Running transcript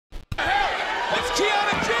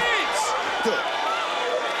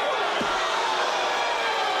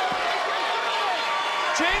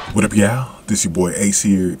What up, y'all? This your boy Ace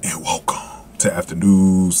here, and welcome to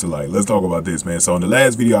Afternoons Delight. Let's talk about this, man. So in the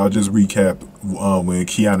last video, I'll just recap when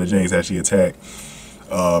Kiana James actually attacked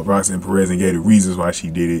Roxanne Perez and gave the reasons why she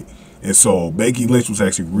did it. And so Becky Lynch was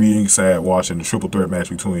actually ringside watching the triple threat match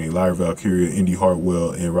between Lyra Valkyria, Indi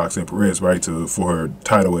Hartwell, and Roxanne Perez, right, for her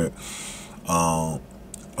title at an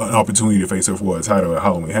opportunity to face her for a title at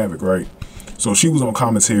Halloween Havoc, right? So she was on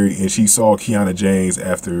commentary and she saw Kiana James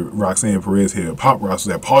after Roxanne Perez hit a pop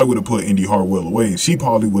roster that probably would have put Indi Hartwell away, and she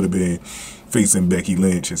probably would have been facing Becky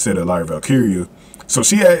Lynch instead of Lyra Valkyria.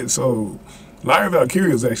 So Lyra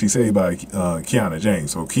Valkyria was actually saved by Kiana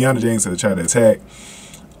James. So Kiana James had to try to attack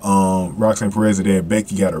Roxanne Perez, and then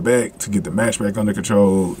Becky got her back to get the match back under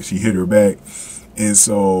control. She hit her back, and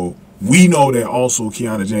so we know that also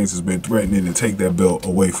Kiana James has been threatening to take that belt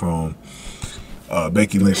away from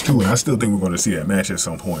Becky Lynch too, and I still think we're going to see that match at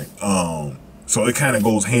some point. So it kind of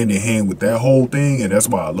goes hand in hand with that whole thing, and that's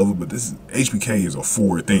why I love it. But this HBK is a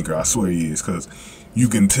forward thinker. I swear he is, because you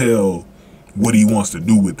can tell what he wants to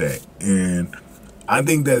do with that. And I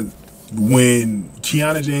think that when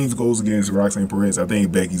Kiana James goes against Roxanne Perez, I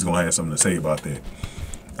think Becky's going to have something to say about that.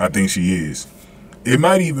 I think she is. It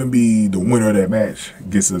might even be the winner of that match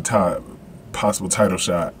gets a possible title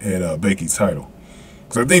shot at Becky's title.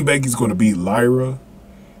 Because I think Becky's going to beat Lyra,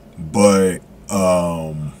 but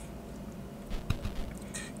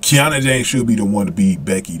Kiana James should be the one to beat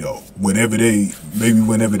Becky, though. Whenever they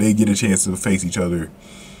get a chance to face each other,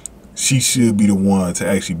 she should be the one to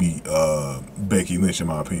actually beat Becky Lynch, in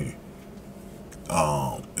my opinion.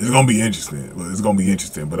 It's gonna be interesting. It's gonna be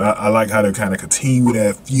interesting, but I like how they kind of continue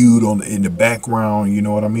that feud in the background. You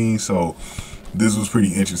know what I mean? So this was pretty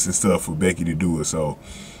interesting stuff for Becky to do it. So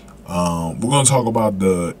we're gonna talk about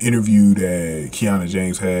the interview that Kiana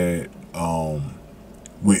James had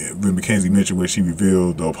with Mackenzie Mitchell, where she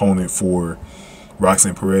revealed the opponent for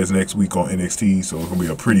Roxanne Perez next week on NXT. So it's gonna be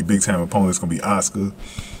a pretty big time opponent. It's gonna be Asuka,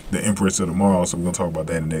 the Empress of Tomorrow. So we're gonna talk about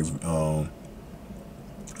that in the next.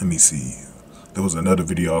 Let me see. There was another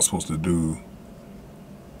video I was supposed to do.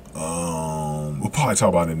 We'll probably talk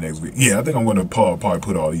about it in the next video. Yeah, I think I'm gonna probably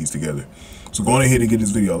put all these together. So go on ahead and get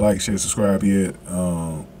this video a like, share, subscribe yet.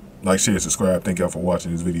 Like, share, subscribe. Thank y'all for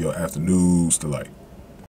watching this video. Afternoons Delight.